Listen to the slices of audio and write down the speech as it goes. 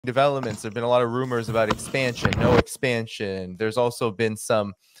developments. There've been a lot of rumors about expansion, no expansion. There's also been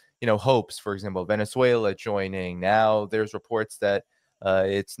some, hopes, for example, Venezuela joining. Now there's reports that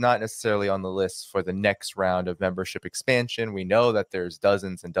it's not necessarily on the list for the next round of membership expansion. We know that there's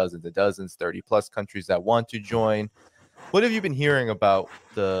dozens and dozens and dozens, 30 plus countries that want to join. What have you been hearing about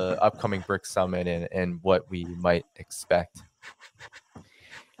the upcoming BRICS summit and what we might expect?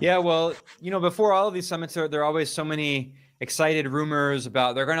 Yeah, well, before all of these summits, there are always so many excited rumors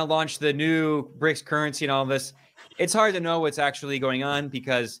about they're going to launch the new BRICS currency and all this. It's hard to know what's actually going on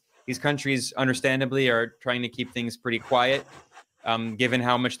because these countries, understandably, are trying to keep things pretty quiet, given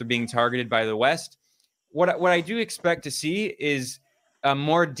how much they're being targeted by the West. What I do expect to see is a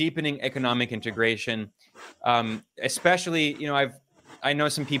more deepening economic integration, especially, I know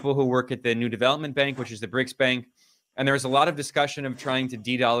some people who work at the New Development Bank, which is the BRICS bank, and there's a lot of discussion of trying to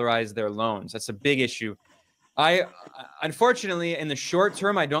de-dollarize their loans. That's a big issue. Unfortunately, in the short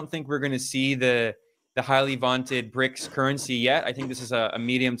term, I don't think we're going to see the highly vaunted BRICS currency yet. I think this is a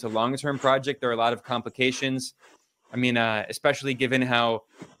medium to long-term project. There are a lot of complications. I mean, especially given how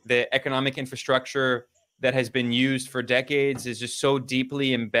the economic infrastructure that has been used for decades is just so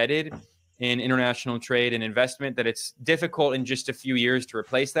deeply embedded in international trade and investment that it's difficult in just a few years to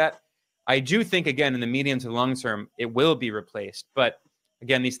replace that. I do think, again, in the medium to long term, it will be replaced. But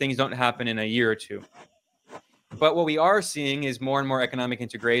again, these things don't happen in a year or two. But what we are seeing is more and more economic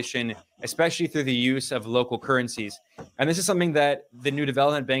integration, especially through the use of local currencies. And this is something that the New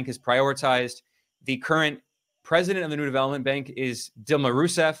Development Bank has prioritized. The current president of the New Development Bank is Dilma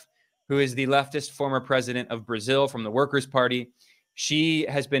Rousseff, who is the leftist former president of Brazil from the Workers' Party. She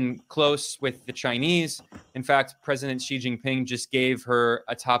has been close with the Chinese. In fact, President Xi Jinping just gave her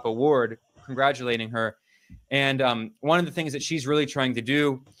a top award, congratulating her. And one of the things that she's really trying to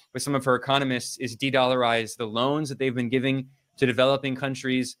do with some of her economists is de-dollarize the loans that they've been giving to developing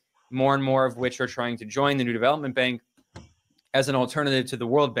countries, more and more of which are trying to join the New Development Bank as an alternative to the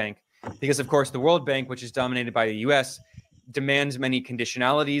World Bank. Because, of course, the World Bank, which is dominated by the U.S., demands many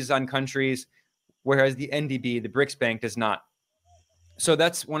conditionalities on countries, whereas the NDB, the BRICS Bank, does not. So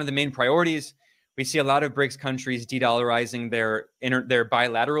that's one of the main priorities. We see a lot of BRICS countries de-dollarizing their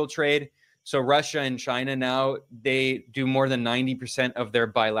bilateral trade. So Russia and China now, they do more than 90% of their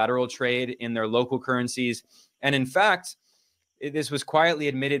bilateral trade in their local currencies. And in fact, this was quietly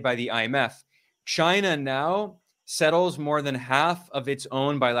admitted by the IMF. China now settles more than half of its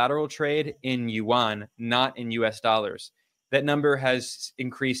own bilateral trade in yuan, not in US dollars. That number has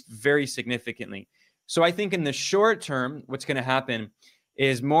increased very significantly. So I think in the short term, what's going to happen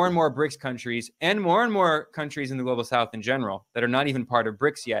is more and more BRICS countries and more countries in the global south in general that are not even part of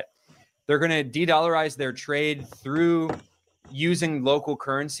BRICS yet, they're going to de-dollarize their trade through using local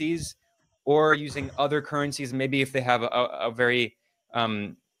currencies or using other currencies. Maybe if they have a very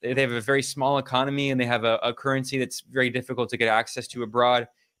small economy and they have a currency that's very difficult to get access to abroad,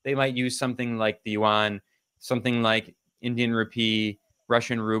 they might use something like the yuan, something like Indian rupee,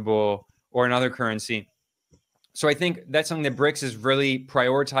 Russian ruble, or another currency. So I think that's something that BRICS is really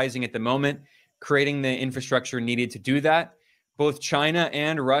prioritizing at the moment, creating the infrastructure needed to do that. Both China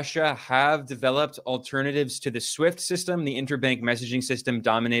and Russia have developed alternatives to the SWIFT system, the interbank messaging system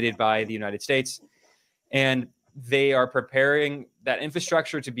dominated by the United States. And they are preparing that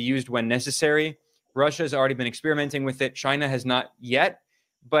infrastructure to be used when necessary. Russia has already been experimenting with it. China has not yet,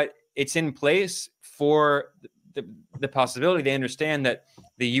 but it's in place for the possibility. They understand that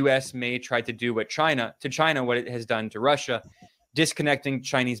the U.S. may try to do what it has done to Russia, disconnecting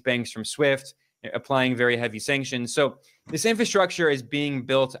Chinese banks from SWIFT, applying very heavy sanctions. So this infrastructure is being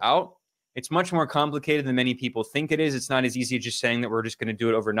built out. It's much more complicated than many people think it is. It's not as easy as just saying that we're just going to do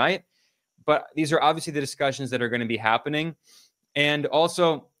it overnight. But these are obviously the discussions that are going to be happening. And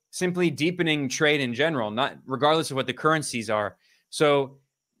also simply deepening trade in general, not regardless of what the currencies are. So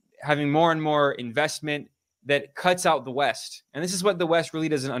having more and more investment that cuts out the West. And this is what the West really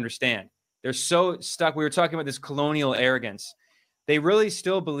doesn't understand. They're so stuck. We were talking about this colonial arrogance. They really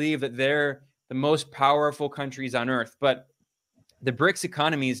still believe that they're the most powerful countries on earth. But the BRICS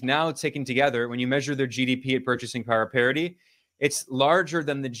economies now taken together, when you measure their GDP at purchasing power parity, it's larger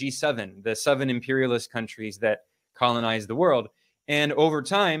than the G7, the 7 imperialist countries that colonize the world. And over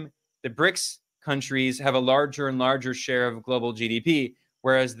time, the BRICS countries have a larger and larger share of global GDP,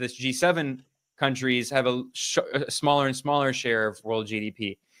 whereas the G7 countries have a smaller and smaller share of world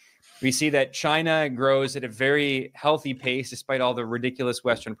GDP. We see that China grows at a very healthy pace, despite all the ridiculous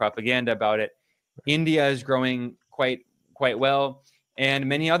Western propaganda about it. India is growing quite well, and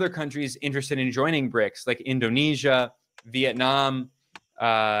many other countries interested in joining BRICS, like Indonesia, Vietnam,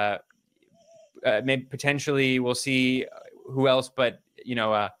 maybe potentially we'll see who else, but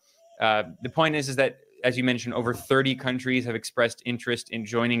the point is that, as you mentioned, over 30 countries have expressed interest in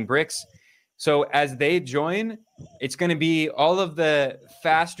joining BRICS. So as they join, it's going to be all of the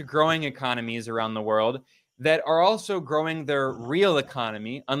fast growing economies around the world that are also growing their real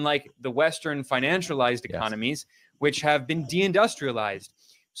economy, unlike the Western financialized economies, which have been deindustrialized.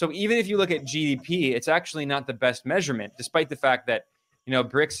 So even if you look at GDP, it's actually not the best measurement, despite the fact that,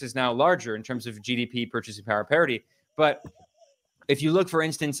 BRICS is now larger in terms of GDP purchasing power parity. But if you look, for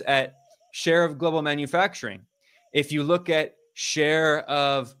instance, at share of global manufacturing, if you look at share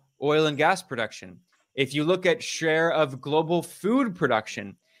of oil and gas production, if you look at share of global food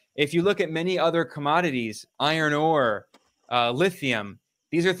production, if you look at many other commodities, iron ore, lithium,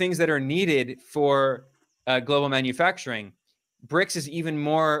 these are things that are needed for global manufacturing. BRICS is even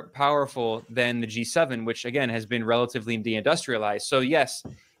more powerful than the G7, which again has been relatively deindustrialized. So yes,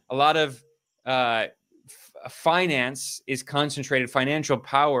 a lot of finance is concentrated, financial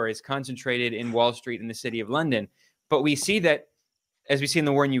power is concentrated in Wall Street and the City of London. But we see that, as we see in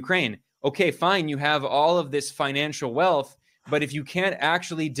the war in Ukraine, okay, fine, you have all of this financial wealth, but if you can't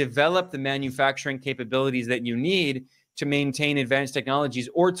actually develop the manufacturing capabilities that you need to maintain advanced technologies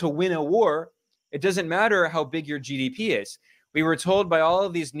or to win a war, it doesn't matter how big your GDP is. We were told by all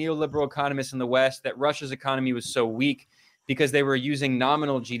of these neoliberal economists in the West that Russia's economy was so weak because they were using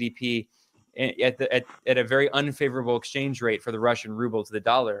nominal GDP at a very unfavorable exchange rate for the Russian ruble to the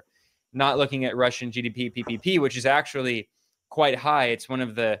dollar, not looking at Russian GDP PPP, which is actually quite high. It's one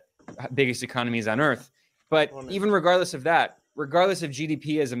of the biggest economies on earth. But even regardless of that, regardless of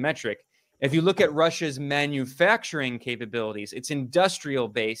GDP as a metric, if you look at Russia's manufacturing capabilities, its industrial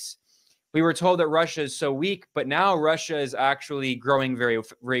base, we were told that Russia is so weak, but now Russia is actually growing very,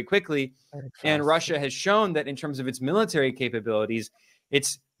 very quickly. And Russia has shown that in terms of its military capabilities,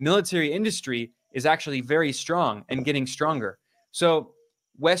 its military industry is actually very strong and getting stronger. So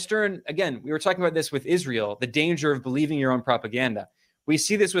Western, again, we were talking about this with Israel, the danger of believing your own propaganda. We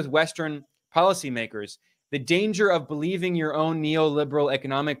see this with Western policymakers, the danger of believing your own neoliberal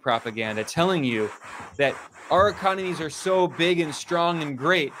economic propaganda, telling you that our economies are so big and strong and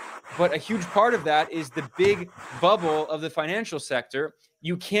great, but a huge part of that is the big bubble of the financial sector.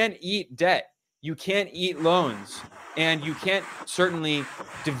 You can't eat debt. You can't eat loans. And you can't certainly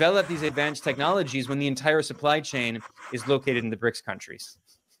develop these advanced technologies when the entire supply chain is located in the BRICS countries.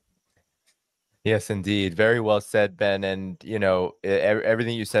 Yes, indeed. Very well said, Ben. And,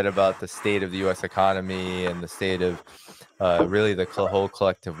 everything you said about the state of the U.S. economy and the state of really the whole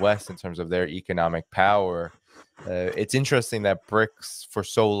collective West in terms of their economic power. It's interesting that BRICS for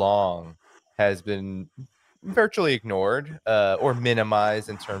so long has been virtually ignored or minimized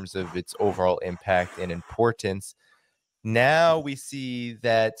in terms of its overall impact and importance. Now we see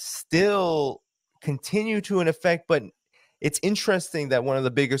that still continue to in effect, but it's interesting that one of the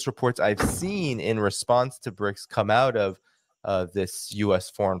biggest reports I've seen in response to BRICS come out of this U.S.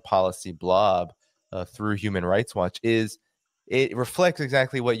 foreign policy blob through Human Rights Watch is it reflects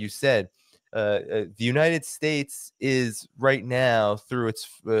exactly what you said. The United States is right now through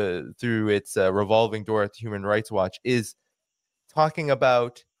its revolving door at Human Rights Watch is talking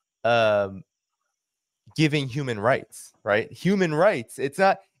about giving human rights, right? Human rights.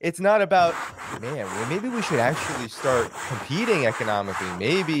 It's not about, man, well, maybe we should actually start competing economically.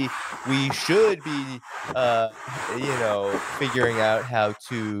 Maybe we should be, figuring out how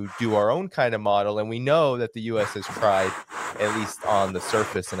to do our own kind of model. And we know that the U.S. has tried, at least on the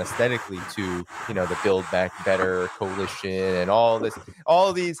surface and aesthetically, to, the Build Back Better coalition and all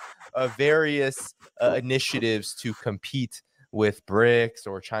these various initiatives to compete with BRICS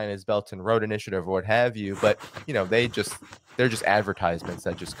or China's Belt and Road Initiative or what have you. But, they're just advertisements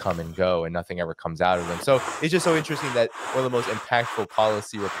that just come and go and nothing ever comes out of them. So it's just so interesting that one of the most impactful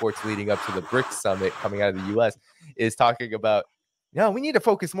policy reports leading up to the BRICS summit coming out of the US is talking about, we need to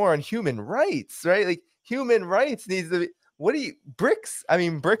focus more on human rights, right? Like human rights needs to be, BRICS? I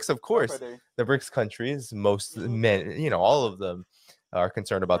mean, BRICS, of course, the BRICS countries, most men, all of them are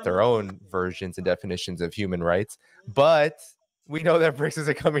concerned about their own versions and definitions of human rights. But we know that BRICS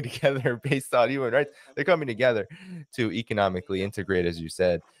isn't coming together based on human rights. They're coming together to economically integrate, as you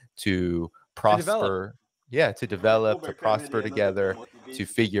said, to prosper, to develop, to prosper together, to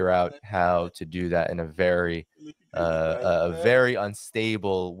figure out how to do that in a very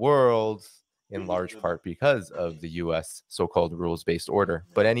unstable world, in large part because of the U.S. so-called rules-based order.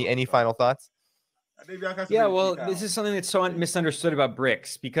 But any final thoughts? Yeah, well, this is something that's so misunderstood about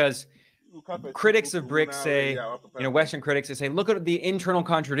BRICS, because critics of BRICS say, Western critics, they say, look at the internal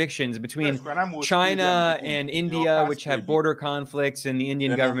contradictions between China and India, which have border conflicts, and the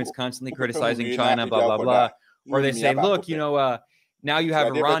Indian government's constantly criticizing China, blah, blah, blah. Or they say, look, Now you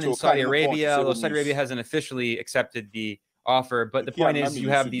have Iran and Saudi Arabia, although Saudi Arabia hasn't officially accepted the offer. But the point is you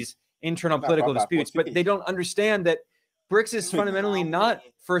have these internal political disputes, but they don't understand that BRICS is fundamentally not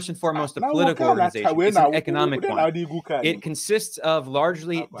first and foremost a political organization. It's an economic one. It consists of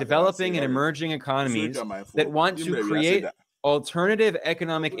largely developing and emerging economies that want to create alternative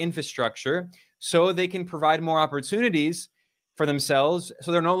economic infrastructure so they can provide more opportunities for themselves,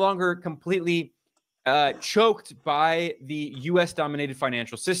 so they're no longer completely choked by the US-dominated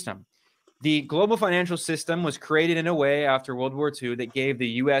financial system. The global financial system was created in a way after World War II that gave the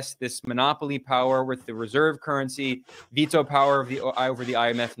US this monopoly power with the reserve currency, veto power over the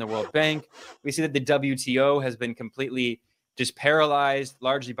IMF and the World Bank. We see that the WTO has been completely just paralyzed,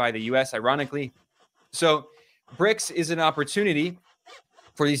 largely by the US, ironically. So BRICS is an opportunity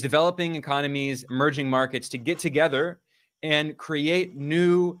for these developing economies, emerging markets to get together and create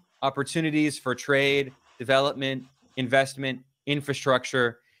new opportunities for trade, development, investment,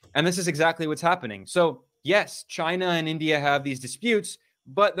 infrastructure. And this is exactly what's happening. So yes, China and India have these disputes,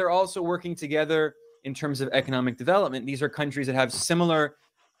 but they're also working together in terms of economic development. These are countries that have similar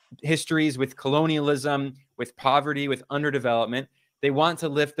histories with colonialism, with poverty, with underdevelopment. They want to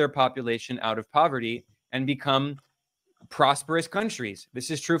lift their population out of poverty and become prosperous countries.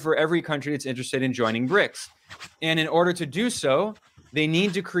 This is true for every country that's interested in joining BRICS. And in order to do so, they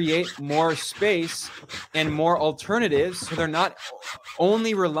need to create more space and more alternatives so they're not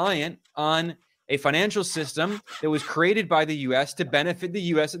only reliant on a financial system that was created by the US to benefit the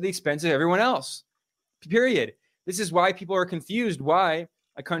US at the expense of everyone else. Period. This is why people are confused why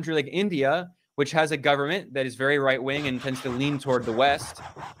a country like India, which has a government that is very right-wing and tends to lean toward the West,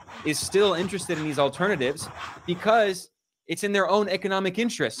 is still interested in these alternatives because it's in their own economic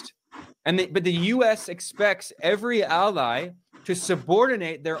interest. But the US expects every ally to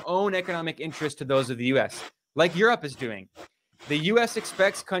subordinate their own economic interest to those of the US, like Europe is doing. The US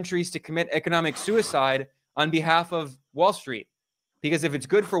expects countries to commit economic suicide on behalf of Wall Street, because if it's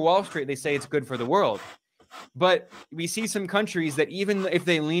good for Wall Street, they say it's good for the world. But we see some countries that even if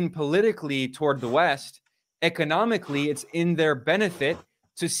they lean politically toward the West, economically, it's in their benefit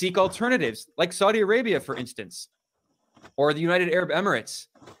to seek alternatives, like Saudi Arabia, for instance, or the United Arab Emirates,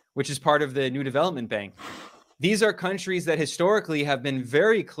 which is part of the New Development Bank. These are countries that historically have been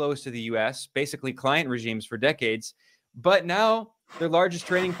very close to the US, basically client regimes for decades, but now their largest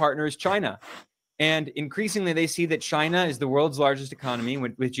trading partner is China. And increasingly, they see that China is the world's largest economy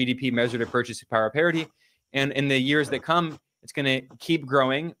with GDP measured at purchasing power parity. And in the years that come, it's going to keep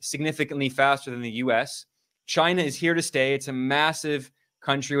growing significantly faster than the US. China is here to stay. It's a massive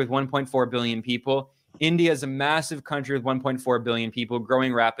country with 1.4 billion people. India is a massive country with 1.4 billion people,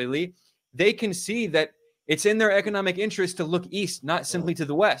 growing rapidly. They can see that it's in their economic interest to look east, not simply to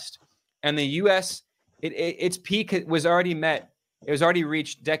the west. And the US, its peak was already met. It was already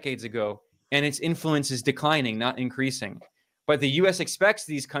reached decades ago, and its influence is declining, not increasing. But the US expects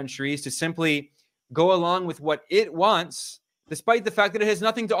these countries to simply go along with what it wants, despite the fact that it has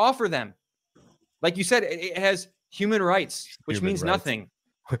nothing to offer them. Like you said, it has human rights, which means nothing.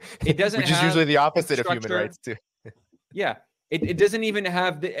 It doesn't which is usually the opposite of human rights, too. Yeah. It doesn't even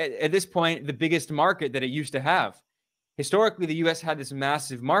have, at this point, the biggest market that it used to have. Historically, the U.S. had this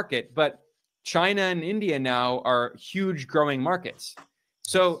massive market, but China and India now are huge growing markets.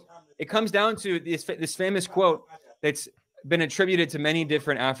 So it comes down to this famous quote that's been attributed to many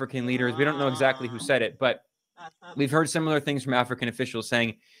different African leaders. We don't know exactly who said it, but we've heard similar things from African officials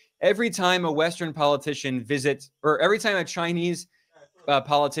saying, every time a Western politician visits, or every time a Chinese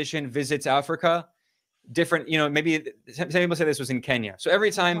politician visits Africa, different, maybe some people say this was in Kenya. So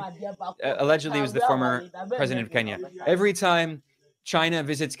every time, allegedly it was the former president of Kenya, every time China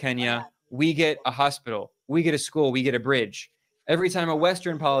visits Kenya, we get a hospital, we get a school, we get a bridge. Every time a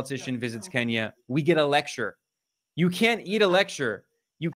Western politician visits Kenya, we get a lecture. You can't eat a lecture